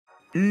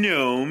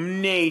Gnome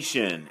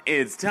Nation,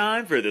 it's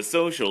time for the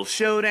Social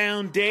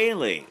Showdown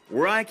Daily,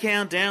 where I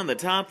count down the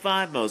top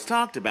 5 most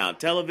talked about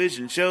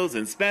television shows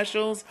and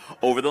specials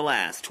over the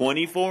last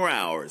 24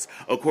 hours,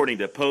 according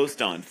to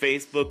posts on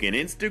Facebook and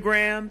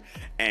Instagram,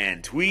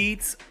 and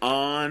tweets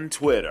on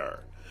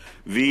Twitter.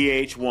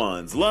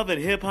 VH1's Love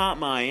and Hip Hop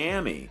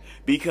Miami,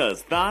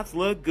 because thoughts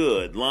look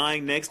good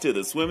lying next to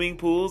the swimming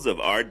pools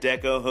of Art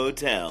Deco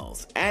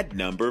hotels, at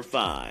number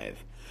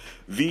 5.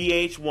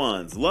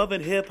 VH1's Love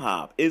and Hip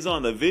Hop is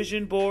on the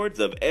vision boards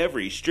of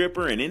every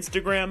stripper and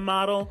Instagram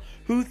model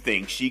who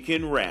thinks she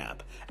can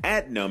rap,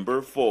 at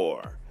number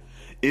 4.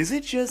 Is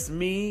it just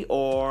me,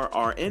 or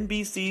are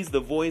NBC's The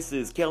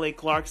Voice's Kelly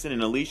Clarkson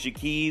and Alicia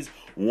Keys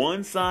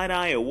one side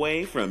eye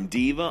away from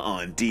diva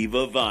on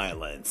diva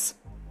violence?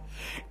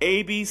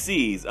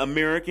 ABC's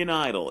American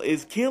Idol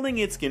is killing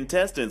its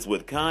contestants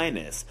with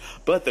kindness,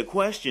 but the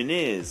question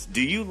is,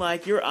 do you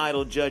like your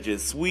idol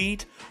judges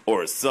sweet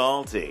or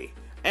salty?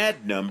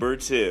 At number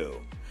 2.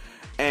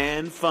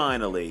 And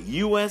finally,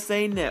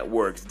 USA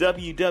Network's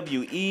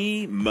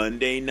WWE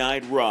Monday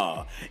Night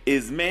Raw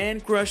is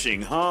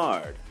man-crushing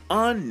hard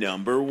on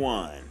number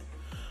 1.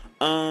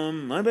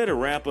 I better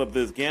wrap up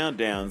this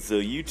countdown so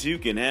you two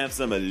can have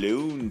some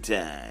alone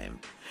time.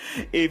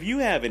 If you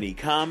have any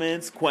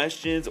comments,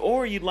 questions,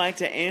 or you'd like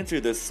to answer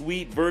the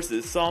sweet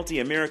versus salty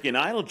American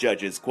Idol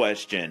judges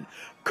question,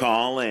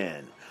 call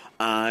in.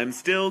 I'm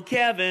still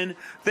Kevin.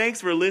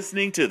 Thanks for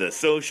listening to the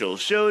Social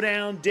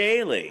Showdown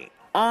Daily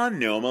on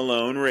No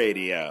Malone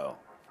Radio.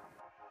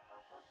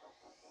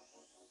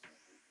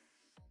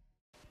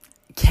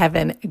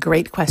 Kevin,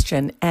 great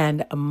question.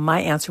 And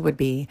my answer would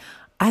be,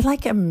 I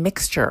like a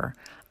mixture.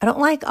 I don't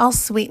like all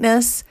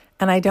sweetness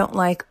and I don't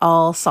like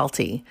all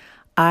salty.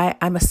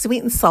 I'm a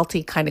sweet and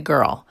salty kind of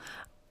girl.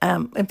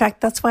 In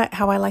fact, that's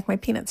how I like my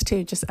peanuts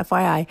too, just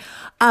FYI.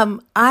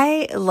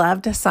 I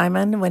loved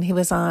Simon when he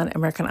was on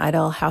American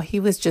Idol, how he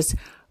was just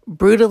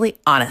brutally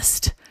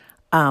honest.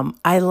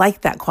 I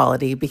like that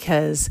quality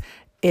because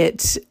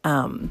it,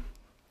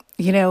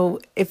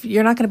 if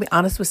you're not going to be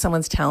honest with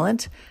someone's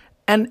talent,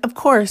 and of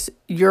course,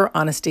 your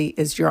honesty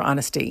is your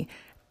honesty,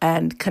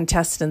 and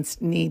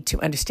contestants need to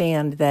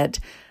understand that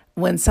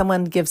when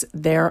someone gives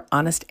their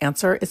honest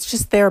answer, it's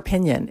just their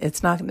opinion.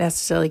 It's not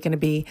necessarily going to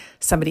be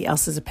somebody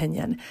else's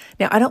opinion.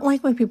 Now, I don't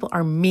like when people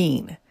are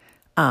mean.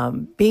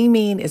 Being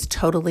mean is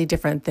totally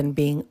different than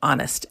being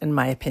honest, in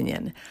my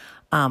opinion.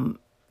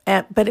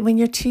 But when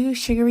you're too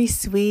sugary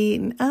sweet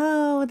and,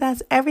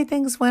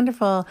 everything's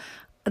wonderful,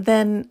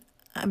 then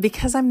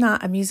because I'm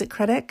not a music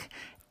critic,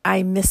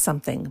 I miss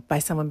something by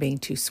someone being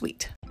too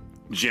sweet.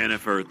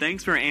 Jennifer,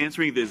 thanks for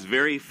answering this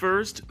very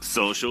first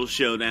Social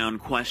Showdown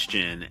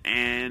question.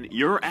 And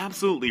you're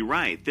absolutely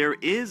right. There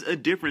is a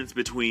difference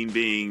between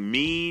being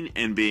mean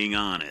and being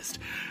honest.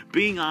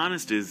 Being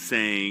honest is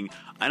saying,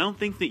 I don't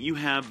think that you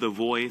have the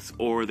voice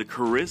or the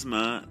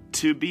charisma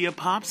to be a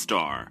pop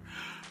star.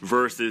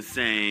 Versus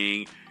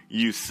saying,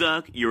 you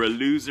suck, you're a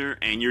loser,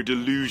 and you're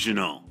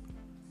delusional.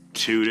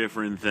 Two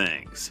different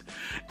things.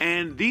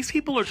 And these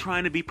people are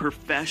trying to be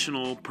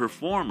professional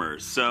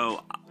performers.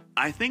 So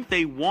I think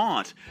they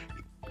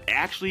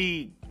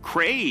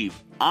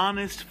crave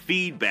honest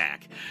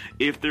feedback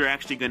if they're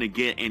actually going to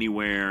get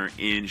anywhere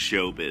in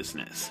show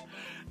business.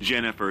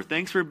 Jennifer,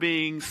 thanks for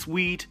being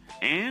sweet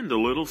and a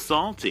little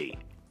salty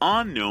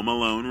on No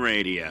Malone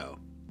Radio.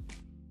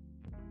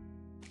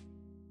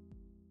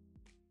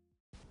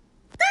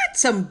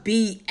 That's some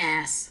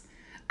BS.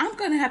 I'm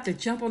going to have to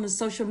jump on the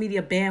social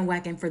media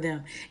bandwagon for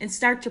them and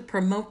start to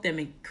promote them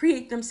and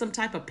create them some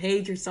type of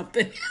page or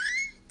something.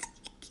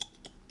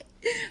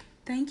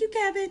 Thank you,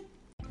 Kevin.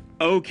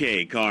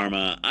 Okay,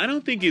 Karma, I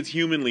don't think it's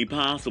humanly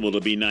possible to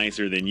be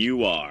nicer than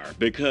you are,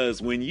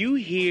 because when you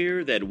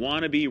hear that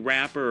wannabe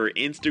rapper or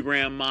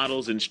Instagram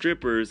models and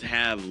strippers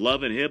have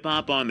Love and Hip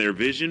Hop on their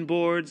vision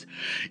boards,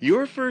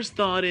 your first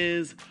thought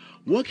is,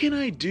 what can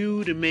I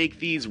do to make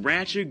these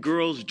ratchet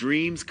girls'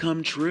 dreams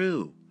come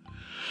true?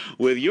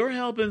 With your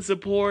help and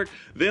support,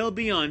 they'll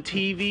be on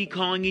TV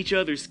calling each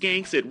other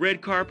skanks at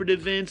red carpet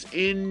events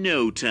in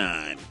no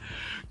time.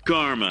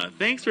 Karma,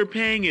 thanks for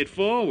paying it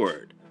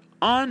forward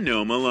on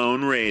No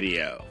Malone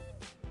Radio.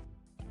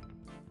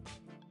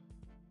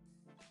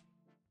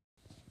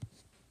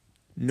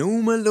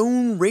 No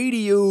Malone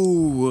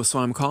Radio. So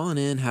I'm calling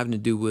in having to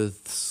do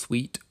with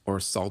sweet or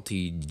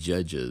salty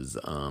judges.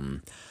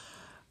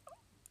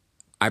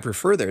 I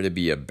prefer there to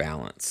be a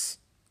balance.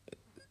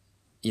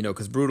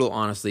 Because brutal,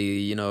 honestly,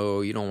 you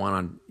don't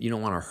want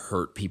to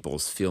hurt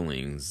people's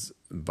feelings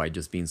by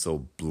just being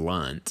so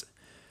blunt.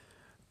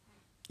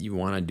 You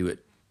want to do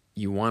it.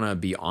 You want to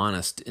be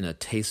honest in a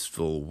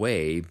tasteful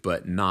way,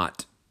 but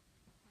not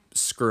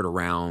skirt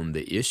around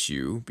the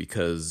issue,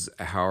 because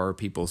how are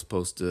people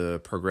supposed to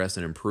progress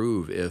and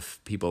improve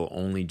if people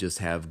only just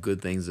have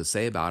good things to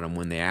say about them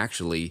when they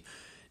actually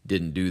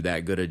didn't do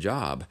that good a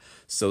job?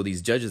 So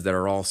these judges that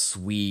are all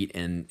sweet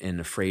and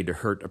afraid to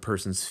hurt a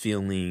person's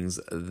feelings,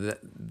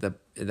 that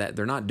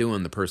they're not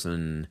doing the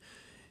person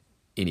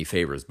any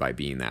favors by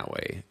being that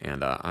way.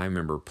 And I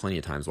remember plenty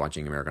of times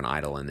watching American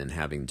Idol and then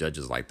having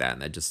judges like that,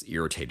 and that just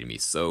irritated me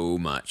so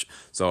much.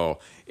 So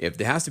if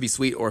it has to be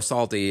sweet or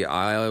salty,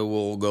 I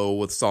will go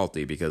with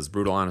salty, because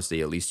brutal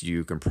honesty, at least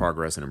you can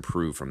progress and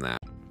improve from that.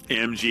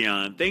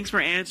 MGon, thanks for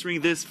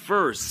answering this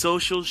first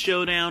Social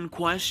Showdown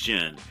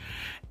question.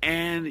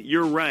 And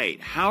you're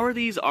right. How are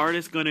these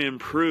artists going to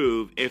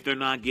improve if they're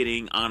not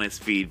getting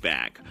honest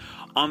feedback?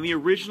 On the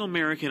original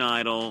American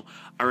Idol,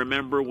 I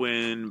remember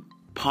when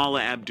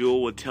Paula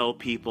Abdul would tell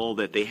people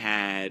that they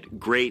had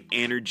great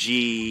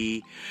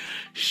energy,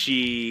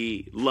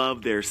 she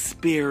loved their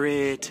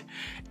spirit,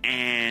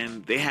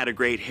 and they had a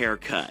great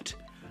haircut.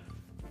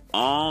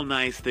 All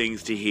nice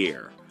things to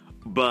hear.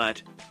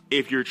 But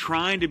if you're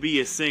trying to be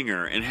a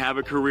singer and have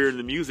a career in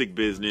the music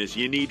business,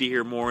 you need to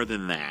hear more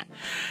than that.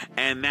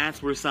 And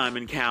that's where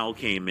Simon Cowell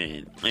came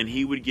in. And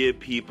he would give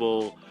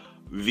people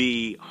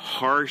the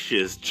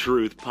harshest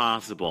truth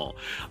possible.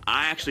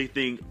 I actually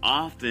think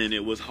often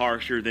it was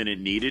harsher than it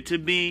needed to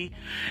be.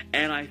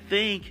 And I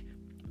think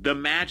the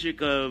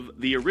magic of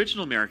the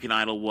original American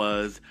Idol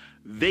was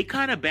they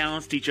kind of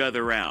balanced each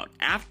other out.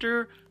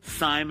 After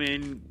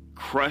Simon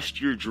crushed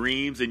your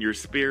dreams and your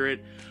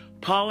spirit,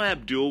 Paula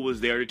Abdul was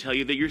there to tell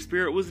you that your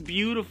spirit was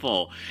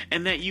beautiful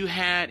and that you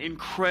had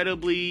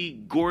incredibly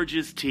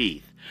gorgeous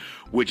teeth,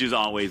 which is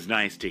always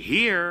nice to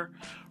hear.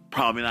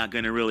 Probably not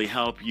going to really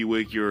help you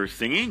with your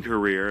singing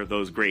career,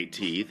 those great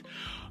teeth,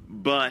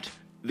 but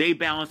they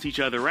balance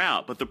each other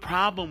out. But the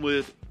problem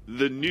with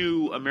the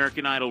new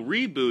American Idol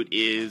reboot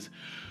is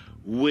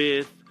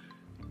with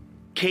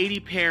Katy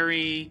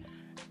Perry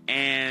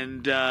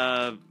and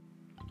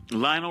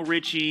Lionel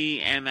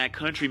Richie and that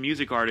country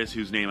music artist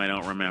whose name I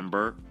don't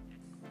remember.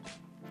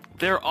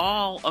 They're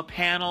all a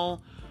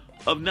panel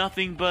of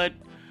nothing but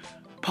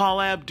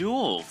Paula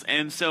Abduls.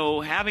 And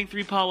so having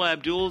 3 Paula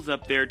Abduls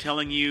up there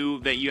telling you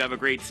that you have a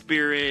great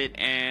spirit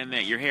and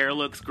that your hair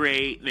looks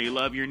great and they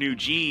love your new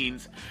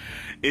jeans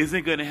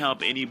isn't going to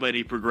help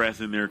anybody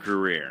progress in their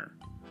career.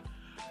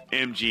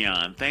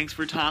 MGon, thanks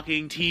for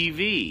talking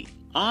TV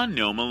on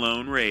No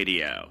Malone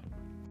Radio.